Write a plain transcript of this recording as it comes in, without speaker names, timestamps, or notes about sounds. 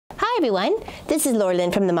Hi everyone, this is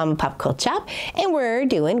Lorna from the Mama Pop Quilt Shop, and we're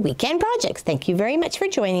doing weekend projects. Thank you very much for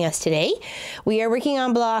joining us today. We are working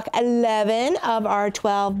on block 11 of our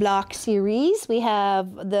 12 block series. We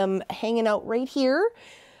have them hanging out right here.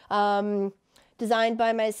 Designed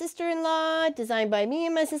by my sister-in-law, designed by me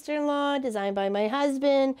and my sister-in-law, designed by my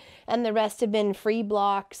husband, and the rest have been free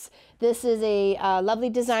blocks. This is a lovely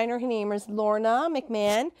designer. Her name is Lorna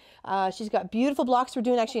McMahon. She's got beautiful blocks. We're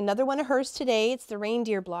doing actually another one of hers today. It's the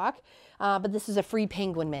reindeer block, but this is a free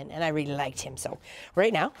penguin man, and I really liked him. So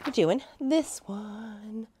right now we're doing this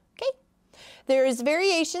one. Okay. There's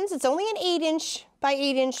variations. It's only an 8" by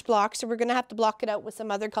 8" block, so we're going to have to block it out with some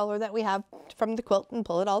other color that we have from the quilt and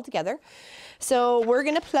pull it all together. So we're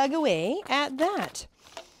going to plug away at that.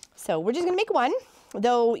 So we're just going to make one,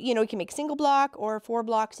 though, you know, you can make single block or 4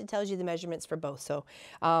 blocks. It tells you the measurements for both. So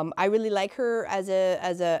I really like her as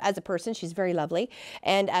a person. She's very lovely,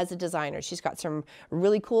 and as a designer, she's got some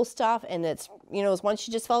really cool stuff. And it's, you know, once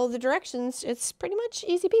you just follow the directions, it's pretty much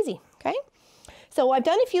easy peasy. Okay. So I've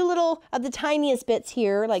done a few little of the tiniest bits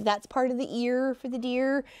here, like that's part of the ear for the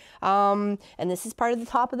deer, and this is part of the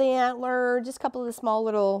top of the antler, just a couple of the small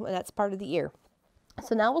little, and that's part of the ear.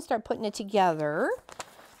 So now we'll start putting it together,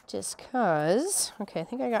 just cause, okay, I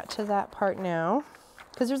think I got to that part now,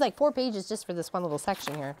 because there's like 4 pages just for this one little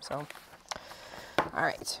section here, so. All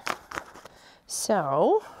right,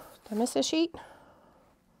 so, did I miss a sheet?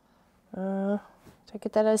 Did I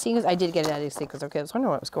get that out of sequence? I did get it out of sequence. Okay, I was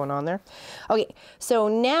wondering what was going on there. Okay, so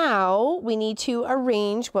now we need to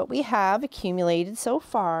arrange what we have accumulated so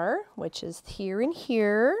far, which is here and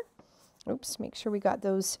here. Oops, make sure we got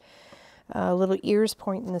those little ears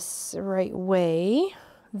pointing this right way.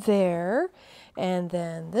 There. And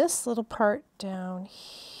then this little part down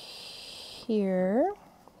here.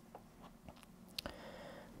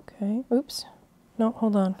 Okay, oops. No,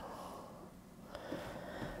 hold on.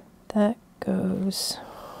 That goes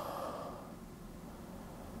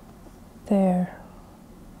there.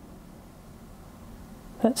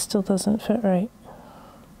 That still doesn't fit right.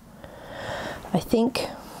 I think,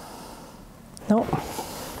 nope.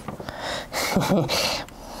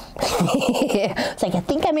 It's like, I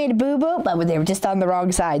think I made a boo-boo, but they were just on the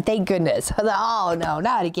wrong side. Thank goodness. Oh no,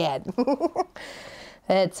 not again.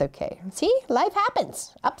 It's okay. See, life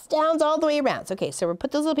happens. Ups, downs, all the way around. Okay, so we'll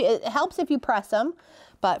put those little, it helps if you press them,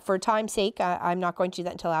 but for time's sake, I'm not going to do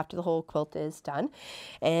that until after the whole quilt is done.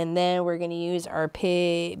 And then we're going to use our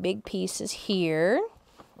big pieces here.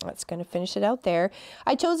 That's going to finish it out there.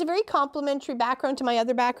 I chose a very complementary background to my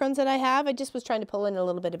other backgrounds that I have. I just was trying to pull in a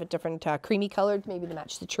little bit of a different creamy colored, maybe to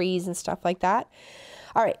match the trees and stuff like that.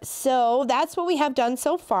 All right, so that's what we have done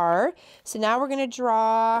so far. So now we're going to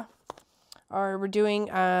draw, or we're doing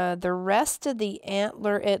the rest of the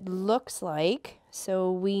antler, it looks like.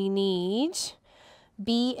 So we need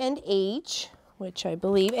B and H, which I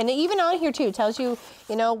believe, and even on here too, it tells you,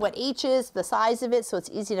 you know, what H is, the size of it, so it's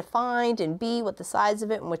easy to find, and B, what the size of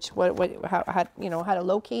it, and how you know, how to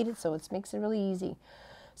locate it, so it makes it really easy.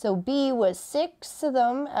 So B was 6 of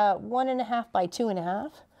them at 1.5 by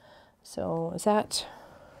 2.5. So is that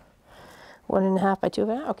 1.5 by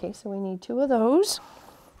 2.5? Okay, so we need 2 of those.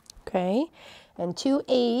 Okay, and 2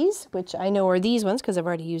 A's, which I know are these ones because I've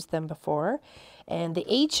already used them before, and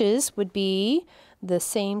the H's would be the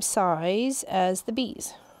same size as the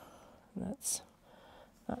B's. That's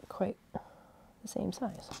not quite the same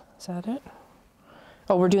size. Is that it?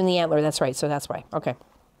 Oh, we're doing the antler, that's right, so that's why. Okay.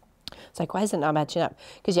 It's like, why is it not matching up?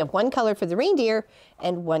 Because you have one color for the reindeer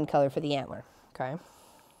and one color for the antler. Okay.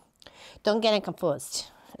 Don't get it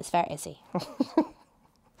confused. It's very easy.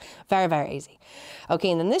 Very, very easy.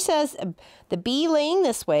 Okay, and then this says the B laying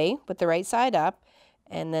this way with the right side up,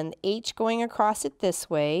 and then H going across it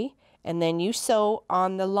this way, and then you sew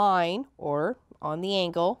on the line or on the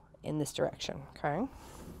angle in this direction, okay? You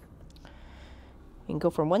can go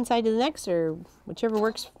from one side to the next or whichever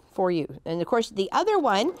works for you. And of course, the other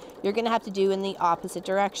one, you're gonna have to do in the opposite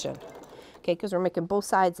direction, okay? Because we're making both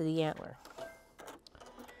sides of the antler.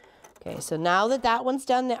 Okay, so now that that one's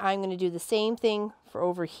done, I'm gonna do the same thing for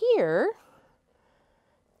over here,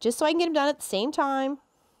 just so I can get them done at the same time.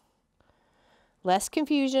 Less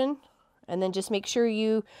confusion. And then just make sure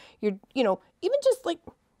you're, you know, even just like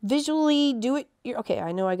visually do it. Okay,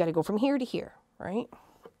 I know I got to go from here to here, right?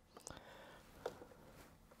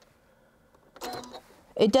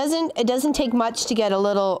 It doesn't take much to get a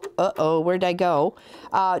little, uh-oh, where'd I go?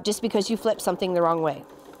 Just because you flip something the wrong way,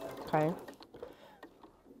 okay?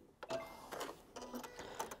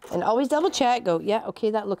 And always double check, go, yeah,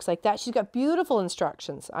 okay, that looks like that. She's got beautiful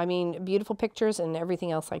instructions. I mean, beautiful pictures and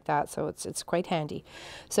everything else like that. So it's quite handy.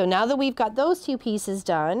 So now that we've got those two pieces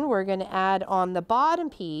done, we're going to add on the bottom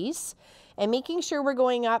piece and making sure we're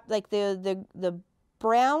going up like the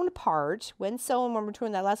brown part when sewing, when we're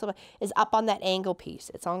doing that last little, is up on that angle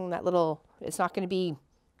piece. It's on that little, it's not going to be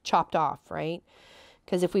chopped off, right?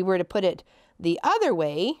 Because if we were to put it the other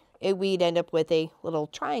way, we'd end up with a little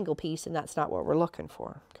triangle piece, and that's not what we're looking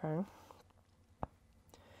for, okay?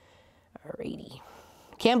 Alrighty.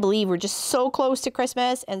 Can't believe we're just so close to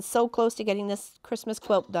Christmas and so close to getting this Christmas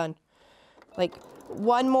quilt done. Like,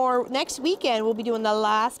 one more, next weekend we'll be doing the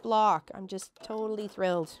last block. I'm just totally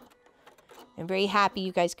thrilled. I'm very happy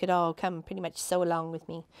you guys could all come pretty much sew along with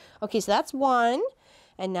me. Okay, so that's one,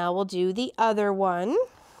 and now we'll do the other one,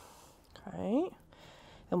 okay?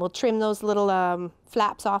 And we'll trim those little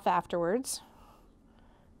flaps off afterwards.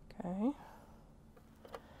 Okay.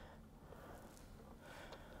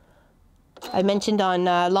 I mentioned on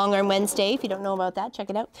Long Arm Wednesday, if you don't know about that, check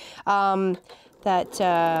it out, that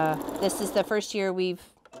this is the first year we've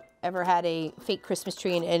ever had a fake Christmas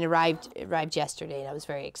tree, and it arrived yesterday, and I was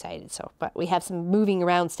very excited. So, but we have some moving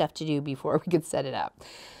around stuff to do before we could set it up.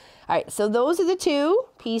 All right, so those are the two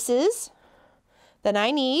pieces that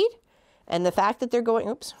I need. And the fact that they're going,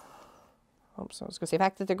 I was going to say, the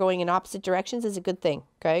fact that they're going in opposite directions is a good thing,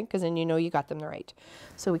 okay? Because then you know you got them right.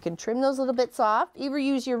 So we can trim those little bits off. Either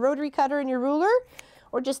use your rotary cutter and your ruler,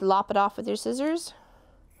 or just lop it off with your scissors.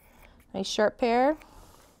 Nice sharp pair.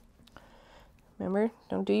 Remember,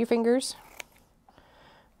 don't do your fingers.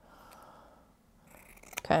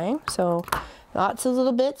 Okay, so lots of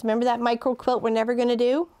little bits. Remember that micro quilt we're never going to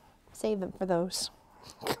do? Save them for those.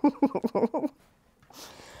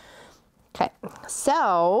 Okay,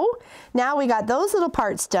 so now we got those little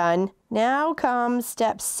parts done. Now comes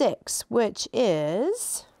step 6, which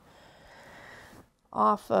is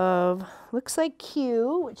off of, looks like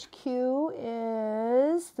Q, which Q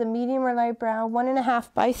is the medium or light brown,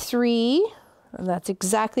 1.5 by 3. And that's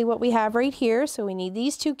exactly what we have right here. So we need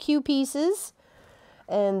these two Q pieces.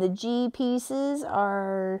 And the G pieces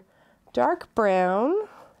are dark brown.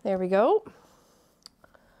 There we go.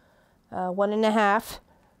 1.5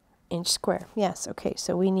 inch square. Yes, okay,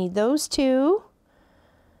 so we need those two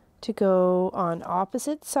to go on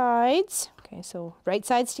opposite sides. Okay, so right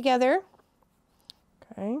sides together.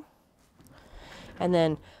 Okay. And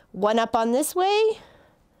then one up on this way,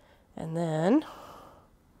 and then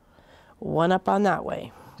one up on that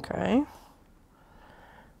way. Okay.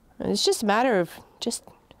 And it's just a matter of just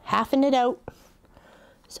halving it out.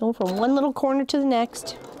 So from one little corner to the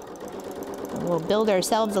next, and we'll build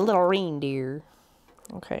ourselves a little reindeer.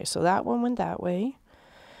 Okay, so that one went that way.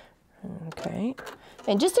 Okay,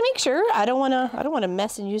 and just to make sure, I don't want to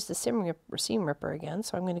mess and use the seam ripper again.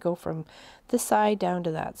 So I'm going to go from this side down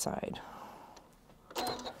to that side,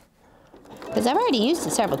 because I've already used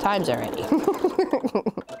it several times already.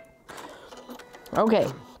 Okay.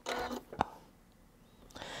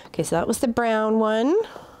 Okay, so that was the brown one.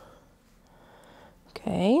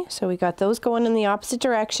 Okay, so we got those going in the opposite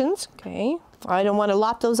directions. Okay. I don't want to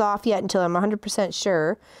lop those off yet until I'm 100%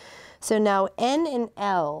 sure. So now N and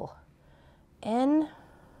L. N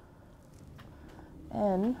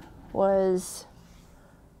was,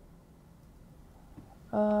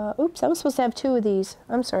 oops, I was supposed to have 2 of these.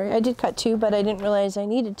 I'm sorry, I did cut 2, but I didn't realize I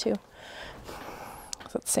needed 2. Is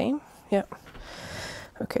that the same? Yeah.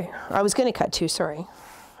 Okay, I was going to cut 2, sorry.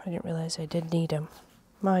 I didn't realize I did need them.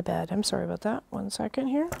 My bad, I'm sorry about that. 1 second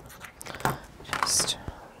here. Just...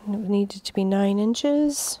 it needed to be 9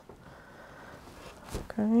 inches.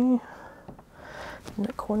 Okay. In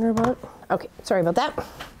the corner about. Okay, sorry about that.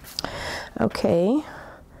 Okay.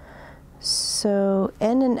 So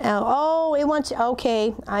N and L. Oh, it wants.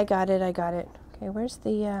 Okay, I got it. Okay, where's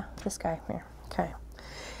the this guy here? Okay.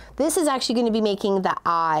 This is actually going to be making the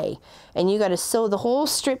eye, and you got to sew the whole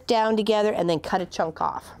strip down together and then cut a chunk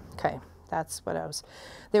off. Okay, that's what I was.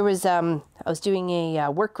 There was I was doing a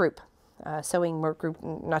work group. Sewing work group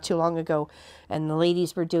not too long ago, and the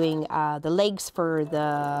ladies were doing the legs for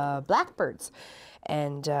the blackbirds,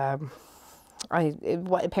 and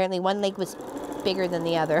apparently one leg was bigger than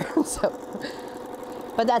the other. So,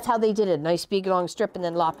 but that's how they did it. Nice big long strip, and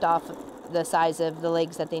then lopped off the size of the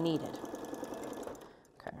legs that they needed.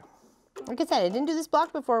 Okay, like I said, I didn't do this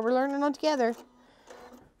block before. We're learning all together.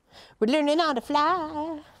 We're learning how to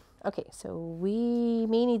fly. Okay, so we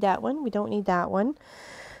may need that one. We don't need that one.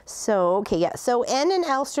 So, okay, yeah, so N and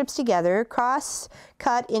L strips together, cross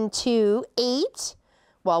cut into 8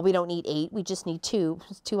 well, we don't need 8, we just need 2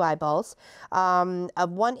 eyeballs, of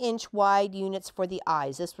 1 inch wide units for the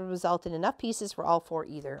eyes. This will result in enough pieces for all 4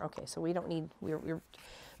 either. Okay, so we don't need, we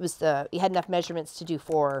had enough measurements to do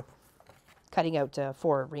 4, cutting out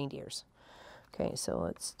 4 reindeers. Okay, so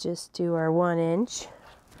let's just do our 1 inch.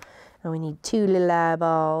 And we need 2 little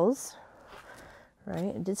eyeballs. Right,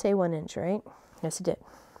 it did say 1 inch, right? Yes, it did.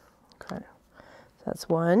 Okay, so that's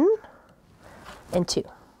 1 and 2.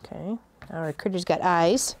 Okay, now our critter's got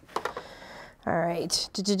eyes. All right.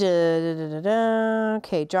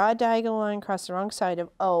 Okay, draw a diagonal line across the wrong side of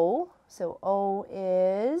O. So O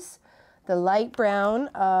is the light brown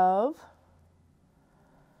of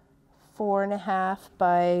 4.5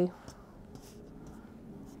 by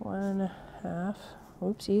 1.5.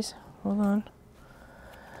 Oopsies. Hold on.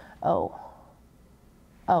 Oh.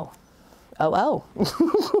 Oh. Oh,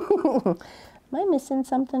 oh. Am I missing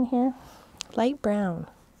something here? Light brown.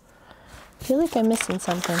 I feel like I'm missing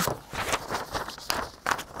something.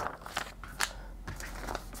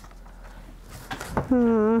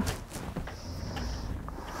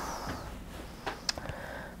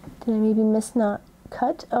 Did I maybe miss not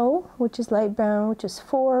cut O, which is light brown, which is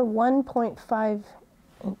 4 1.5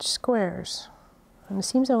 inch squares. And it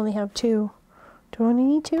seems I only have 2. Do I only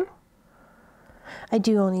need 2? I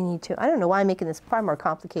do only need 2. I don't know why I'm making this far more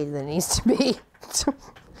complicated than it needs to be.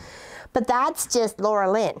 But that's just Laura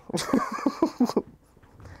Lynn.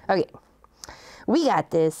 Okay, we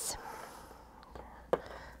got this.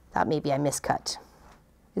 Thought maybe I miscut.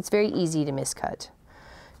 It's very easy to miscut,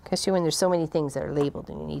 especially when there's so many things that are labeled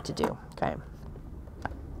and you need to do. Okay.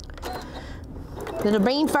 Little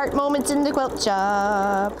brain fart moments in the quilt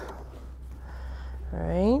shop. All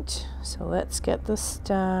right, so let's get this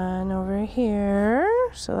done over here.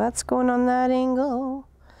 So that's going on that angle.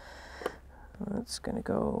 That's gonna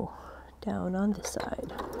go down on this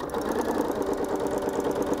side.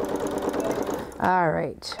 All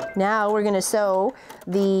right, now we're gonna sew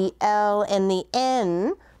the L and the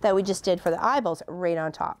N that we just did for the eyeballs right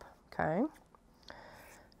on top, okay?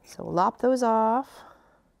 So we'll lop those off.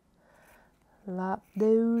 Lop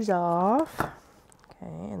those off.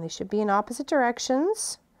 Okay, and they should be in opposite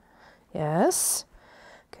directions. Yes.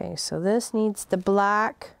 Okay, so this needs the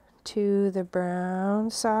black to the brown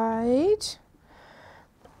side.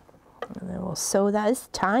 And then we'll sew that. It's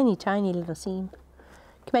tiny, tiny little seam.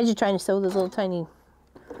 Can you imagine trying to sew those little tiny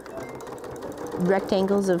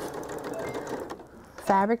rectangles of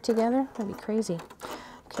fabric together? That'd be crazy.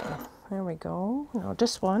 Okay, there we go. Now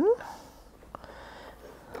just one.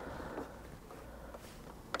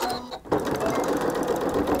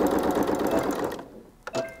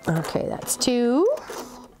 Okay, that's 2.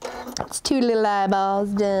 That's 2 little eyeballs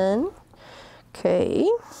done. Okay,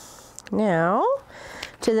 now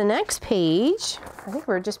to the next page. I think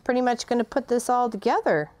we're just pretty much going to put this all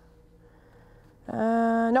together.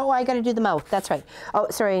 No, I got to do the mouth. That's right. Oh,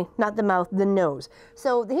 sorry, not the mouth, the nose.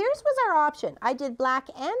 So here's was our option. I did black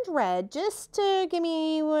and red just to give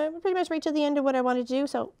me pretty much right to the end of what I wanted to do.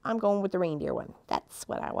 So I'm going with the reindeer one. That's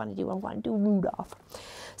what I want to do. I want to do Rudolph.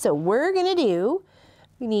 So we're going to do,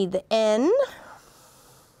 we need the N,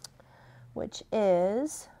 which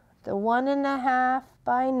is the 1.5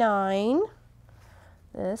 by 9.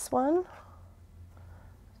 This one.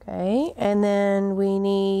 Okay, and then we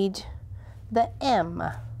need the M,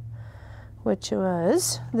 which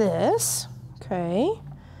was this. Okay.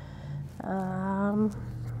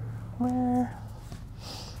 Where?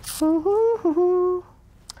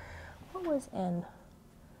 What was N?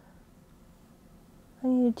 I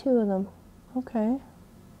needed 2 of them. Okay.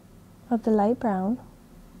 Of the light brown.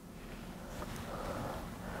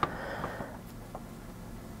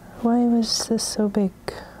 Why was this so big?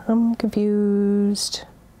 I'm confused.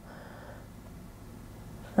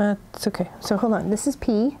 That's okay. So hold on. This is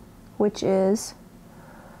P, which is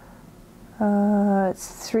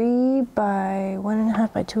it's 3 by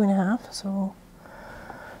 1.5 by 2.5. So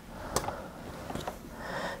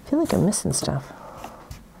I feel like I'm missing stuff.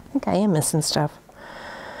 I think I am missing stuff.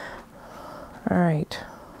 All right.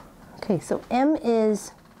 Okay. So M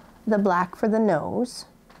is the black for the nose,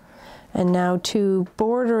 and now to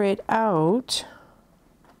border it out.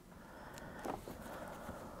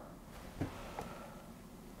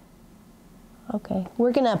 Okay,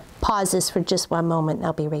 we're gonna pause this for just one moment and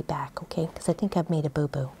I'll be right back, okay? Because I think I've made a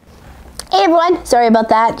boo-boo. Hey everyone, sorry about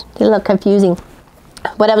that. It's a little confusing.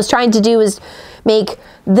 What I was trying to do is make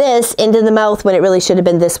this into the mouth when it really should have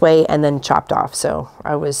been this way and then chopped off. So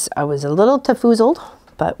I was a little tafoozled,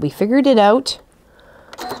 but we figured it out.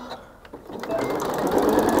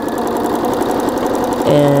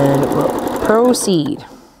 And we'll proceed.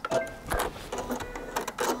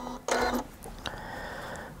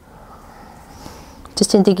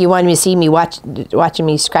 just didn't think you wanted me to see me watching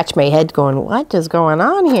me scratch my head going, what is going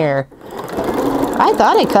on here? I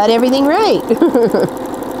thought I cut everything right.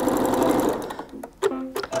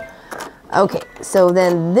 Okay, so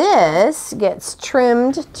then this gets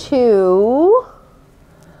trimmed to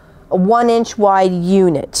a 1-inch wide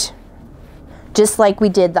unit, just like we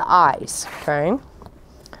did the eyes, okay?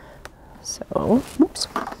 So, oops,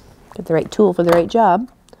 get the right tool for the right job.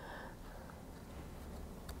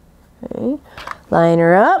 Okay, line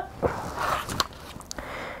her up.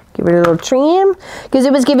 Give it a little trim, because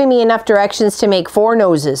it was giving me enough directions to make 4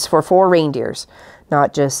 noses for 4 reindeers,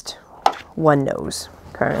 not just 1 nose,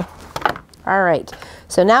 okay? All right,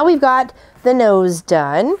 so now we've got the nose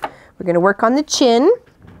done. We're gonna work on the chin,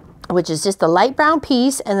 which is just a light brown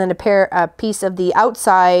piece, and then a piece of the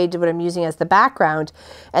outside, what I'm using as the background,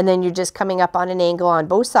 and then you're just coming up on an angle on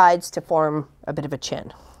both sides to form a bit of a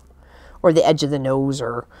chin, or the edge of the nose,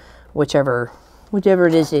 or whichever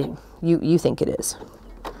it is you think it is.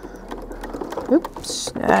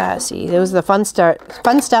 Oops. See, those are the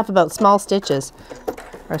fun stuff about small stitches,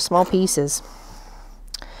 or small pieces.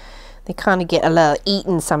 They kind of get a little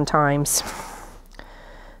eaten sometimes.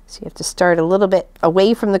 So you have to start a little bit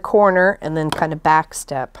away from the corner and then kind of back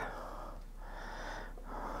step.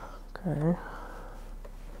 Okay.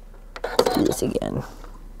 Let's do this again.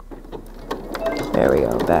 There we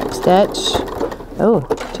go, back stitch. Oh,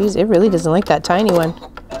 geez, it really doesn't like that tiny one.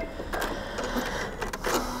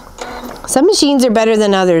 Some machines are better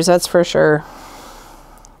than others, that's for sure.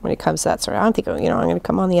 When it comes to that sort of, I don't think, you know, I'm going to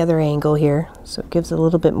come on the other angle here, so it gives a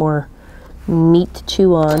little bit more meat to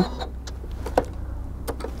chew on.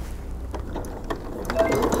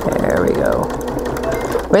 There we go.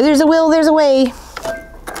 Where there's a will, there's a way.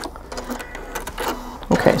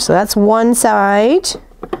 Okay, so that's one side.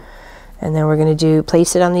 And then we're going to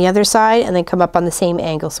place it on the other side and then come up on the same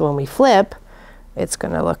angle. So when we flip, it's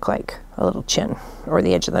going to look like a little chin, or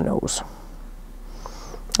the edge of the nose.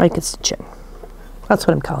 Like it's the chin. That's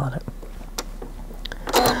what I'm calling it.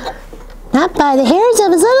 Not by the hairs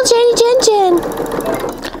of his little chinny chin chin.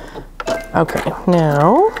 Okay,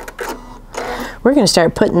 now we're going to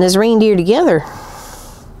start putting this reindeer together.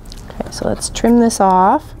 Okay, so let's trim this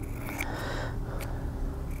off.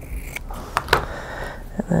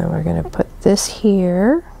 And then we're going to put this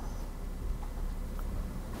here.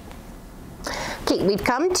 Okay, we've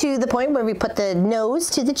come to the point where we put the nose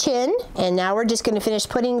to the chin, and now we're just going to finish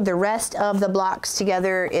putting the rest of the blocks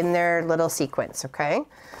together in their little sequence, okay?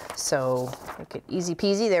 So, make it easy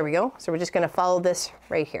peasy, there we go. So we're just going to follow this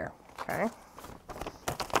right here, okay?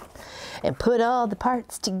 And put all the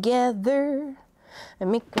parts together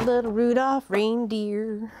and make a little Rudolph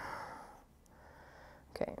reindeer.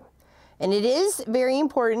 Okay. And it is very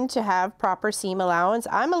important to have proper seam allowance.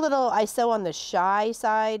 I sew on the shy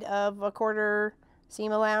side of a 1/4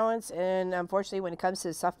 seam allowance, and unfortunately when it comes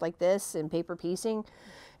to stuff like this and paper piecing,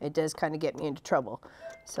 it does kind of get me into trouble.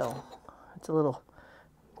 So it's a little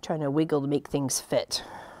trying to wiggle to make things fit.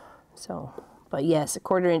 So, but yes, a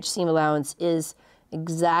 1/4 inch seam allowance is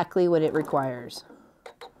exactly what it requires.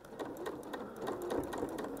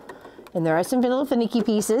 And there are some little finicky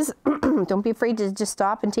pieces. Don't be afraid to just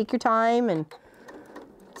stop and take your time, and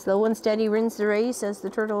slow and steady wins the race, as the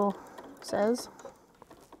turtle says,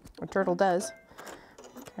 or turtle does.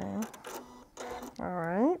 Okay. All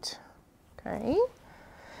right. Okay.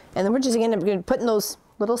 And then we're just going to put those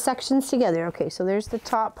little sections together. Okay, so there's the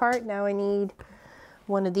top part. Now I need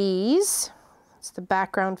one of these. It's the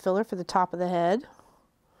background filler for the top of the head.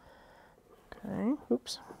 Okay.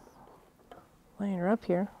 Oops. Laying her up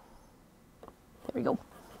here. There we go.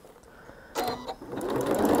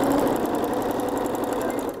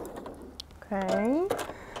 Okay,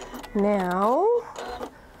 now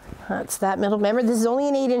that's that middle. Remember, this is only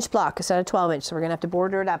an 8-inch block instead of 12-inch, so we're gonna have to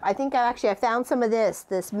border it up. I think I found some of this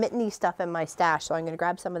mitteny stuff in my stash, so I'm gonna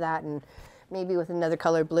grab some of that and maybe with another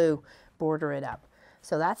color blue, border it up.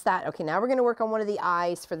 So that's that. Okay, now we're gonna work on one of the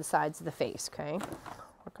eyes for the sides of the face, okay?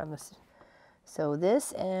 Work on this. So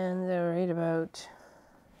this ends right about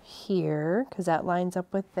here, because that lines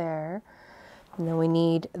up with there. And then we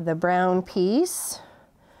need the brown piece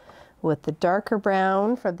with the darker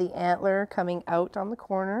brown for the antler coming out on the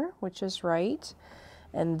corner, which is right.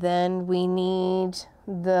 And then we need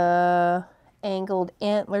the angled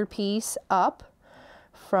antler piece up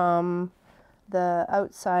from the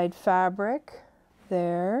outside fabric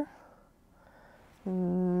there.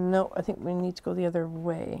 No, I think we need to go the other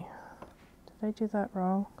way. Did I do that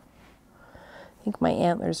wrong? I think my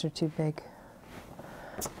antlers are too big.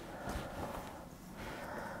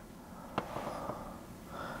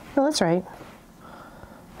 No, that's right.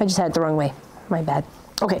 I just had it the wrong way. My bad.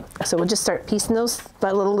 Okay, so we'll just start piecing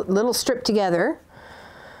that little strip together.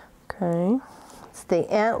 Okay, it's the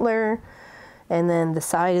antler, and then the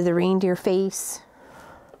side of the reindeer face,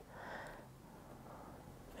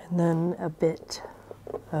 and then a bit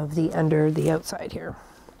of the under the outside here.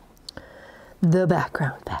 The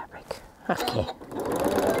background fabric. Okay.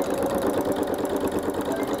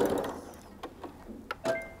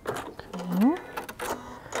 Okay.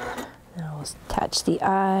 Now we'll attach the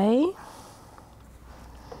eye.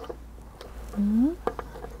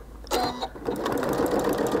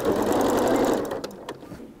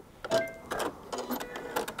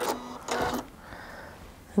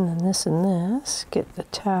 And then this and this get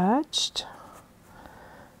attached.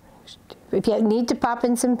 If you need to pop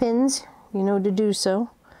in some pins, you know to do so.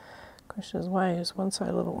 Question is, why is one side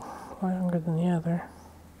a little longer than the other?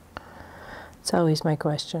 It's always my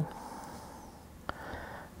question.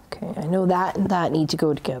 Okay, I know that and that need to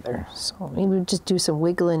go together, so maybe we'll just do some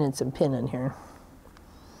wiggling and some pinning here.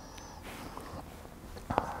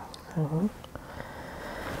 I'm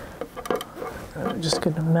just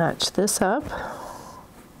going to match this up.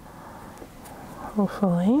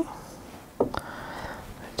 Hopefully, I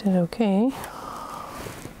did okay.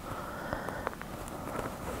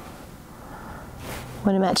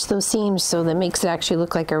 Want to match those seams so that makes it actually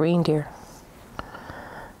look like a reindeer.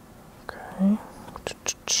 Okay.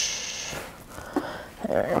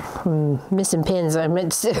 Missing pins. I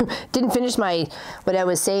didn't finish what I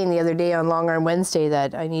was saying the other day on Long Arm Wednesday,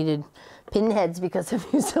 that I needed pin heads because I've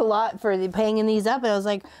used a lot for hanging these up, and I was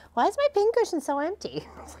like, why is my pin cushion so empty?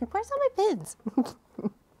 I was like, where's all my pins?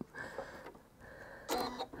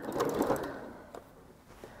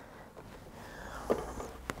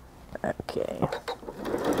 Okay.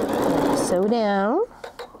 Sew down.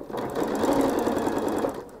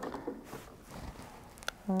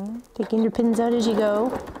 Taking your pins out as you go.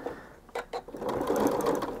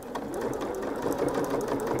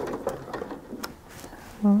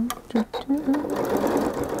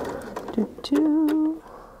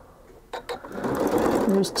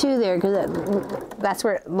 There's two there because that's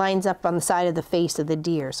where it lines up on the side of the face of the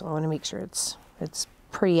deer, so I want to make sure it's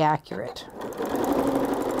pretty accurate.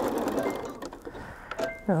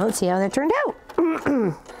 Now let's see how that turned out.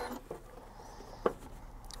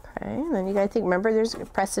 Okay, and then you gotta remember there's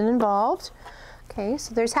pressing involved. Okay,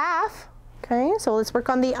 so there's half. Okay, so let's work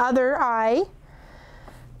on the other eye.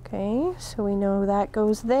 Okay, so we know that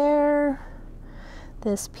goes there.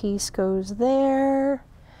 This piece goes there.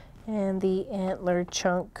 And the antler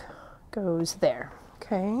chunk goes there.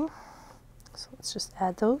 Okay, so let's just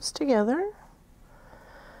add those together.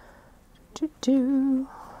 Yeah,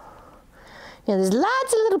 there's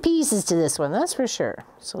lots of little pieces to this one, that's for sure.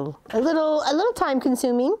 So a little time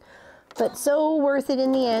consuming, but so worth it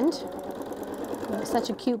in the end. It's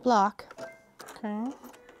such a cute block. Okay.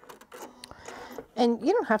 And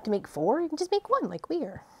you don't have to make 4, you can just make 1 like we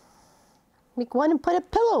are. Make 1 and put a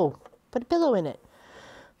pillow in it.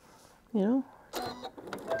 You know?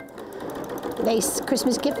 Nice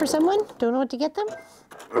Christmas gift for someone, don't know what to get them?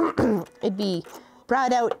 It'd be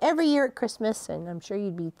brought out every year at Christmas, and I'm sure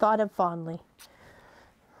you'd be thought of fondly.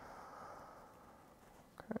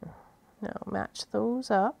 Okay. Now match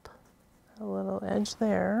those up. A little edge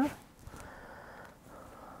there.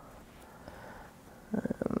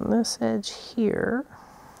 And this edge here.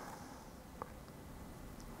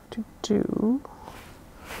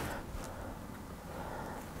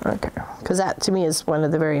 Okay, because that to me is one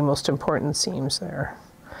of the very most important seams there.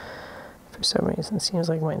 For some reason, it seems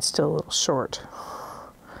like mine's still a little short.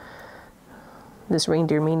 This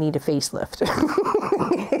reindeer may need a facelift.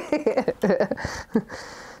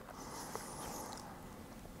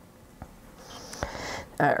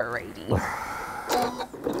 Alrighty.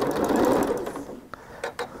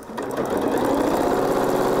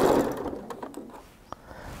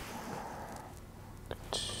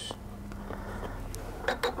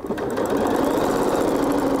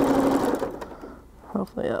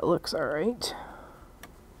 Hopefully that looks all right.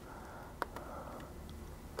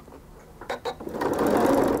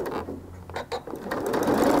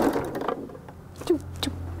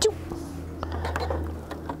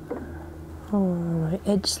 Oh, my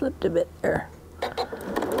edge slipped a bit there.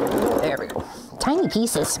 There we go. Tiny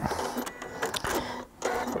pieces.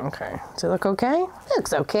 Okay, does it look okay? It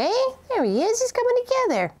looks okay. There he is, he's coming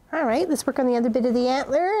together. All right, let's work on the other bit of the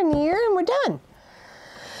antler and the ear and we're done.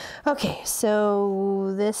 Okay,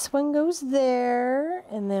 so this one goes there,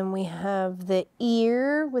 and then we have the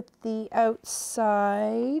ear with the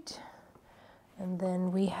outside, and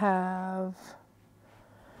then we have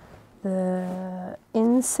the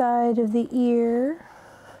inside of the ear,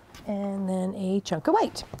 and then a chunk of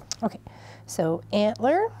white. Okay, So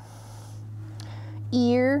antler,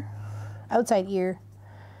 ear, outside ear,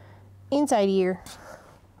 inside ear,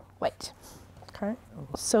 white. Okay,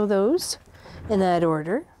 we'll sew those in that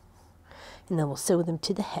order, and then we'll sew them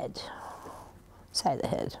to the head, side of the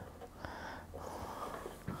head.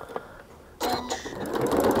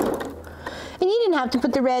 And you didn't have to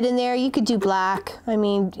put the red in there. You could do black. I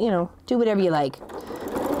mean, you know, do whatever you like.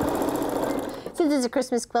 Since it's a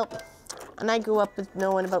Christmas quilt, and I grew up with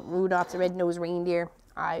knowing about Rudolph the red-nosed reindeer,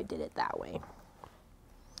 I did it that way.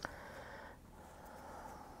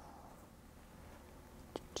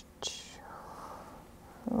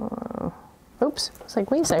 Oops, I was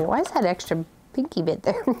like, wait a second, why is that extra pinky bit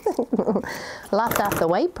there? I lopped off the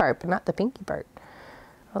white part, but not the pinky part.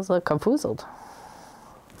 I was a little confoozled.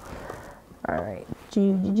 All right,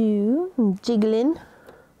 jiggling.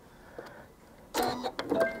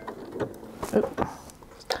 Oh.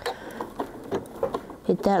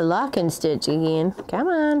 Hit that locking stitch again. Come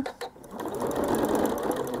on.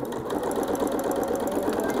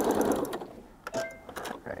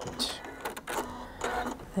 All right.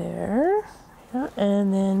 There. Yeah,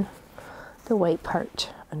 and then the white part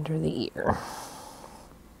under the ear.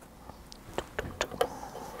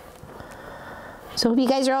 So hope you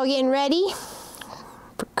guys are all getting ready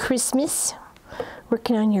for Christmas.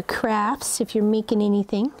 Working on your crafts if you're making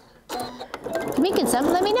anything. If you're making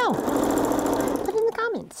something, let me know. Put it in the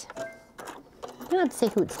comments. You don't have to say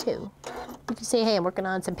who it's to. You can say, hey, I'm working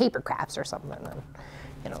on some paper crafts or something, and then,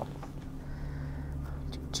 you know.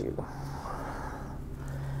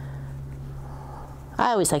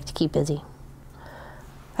 I always like to keep busy.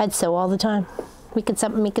 I'd sew all the time. Making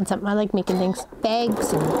something. I like making things.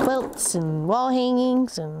 Bags and quilts and wall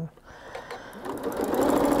hangings, and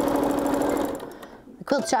the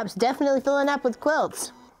quilt shop's definitely filling up with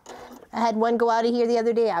quilts. I had one go out of here the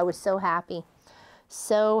other day. I was so happy.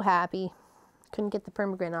 So happy. Couldn't get the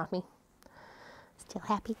permagran off me. Still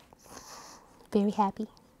happy. Very happy.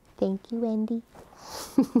 Thank you, Wendy.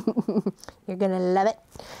 You're gonna love it.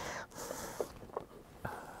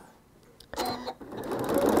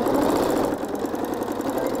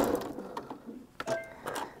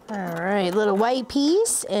 All right, little white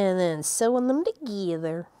piece, and then sewing them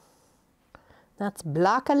together. That's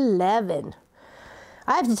block 11.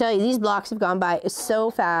 I have to tell you, these blocks have gone by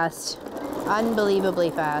so fast. Unbelievably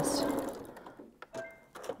fast.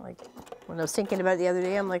 Like, when I was thinking about it the other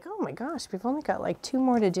day, I'm like, oh my gosh, we've only got like 2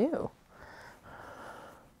 more to do.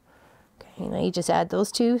 Okay, now you just add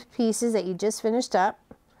those 2 pieces that you just finished up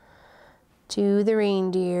to the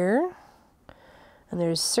reindeer. And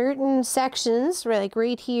there's certain sections, like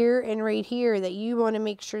right here and right here, that you want to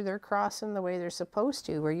make sure they're crossing the way they're supposed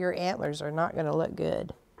to, or your antlers are not going to look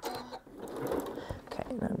good. Okay,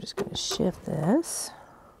 and I'm just going to shift this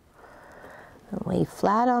and lay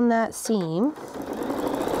flat on that seam.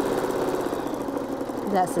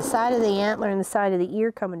 That's the side of the antler and the side of the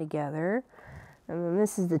ear coming together. And then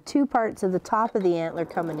this is the 2 parts of the top of the antler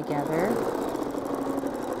coming together.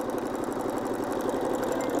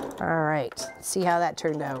 All right, see how that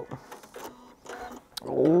turned out.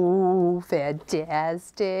 Oh,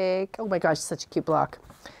 fantastic. Oh my gosh, such a cute block.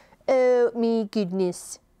 Oh, me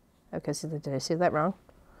goodness. Okay, so did I say that wrong?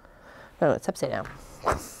 No, it's upside down.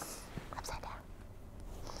 Upside down.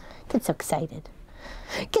 Get so excited.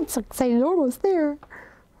 Get so excited, almost there.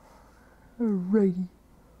 Alrighty.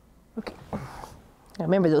 Okay. Now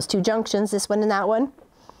remember those 2 junctions, this one and that one.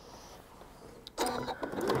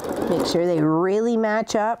 Make sure they really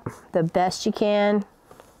match up the best you can.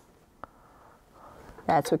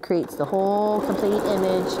 That's what creates the whole complete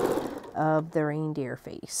image of the reindeer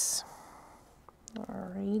face.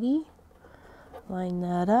 Alrighty. Line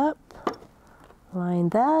that up. Line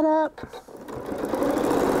that up.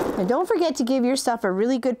 And don't forget to give your stuff a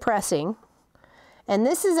really good pressing. And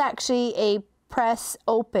this is actually a press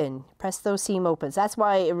open. Press those seam opens. That's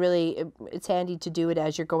why it's handy to do it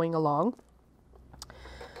as you're going along.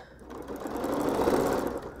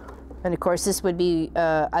 And of course, this would be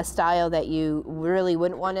a style that you really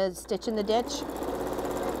wouldn't want to stitch in the ditch,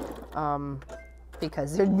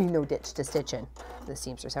 because there'd be no ditch to stitch in. The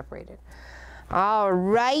seams are separated.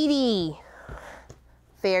 Alrighty.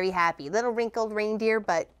 Very happy. Little wrinkled reindeer,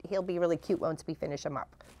 but he'll be really cute once we finish him up.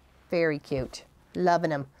 Very cute. Loving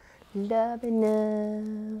him. Loving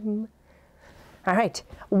him. All right,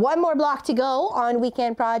 1 more block to go on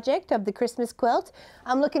weekend project of the Christmas quilt.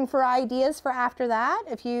 I'm looking for ideas for after that.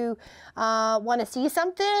 If you want to see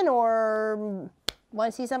something or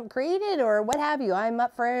want to see something created or what have you, I'm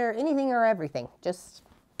up for anything or everything. Just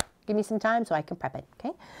give me some time so I can prep it,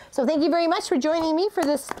 okay? So thank you very much for joining me for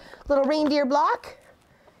this little reindeer block.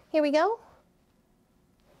 Here we go.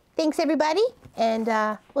 Thanks, everybody. And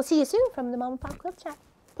we'll see you soon from the Mom and Pop Quilt Shop.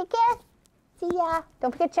 Take care. See ya.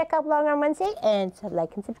 Don't forget to check out Vlog on Wednesday and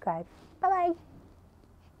like and subscribe.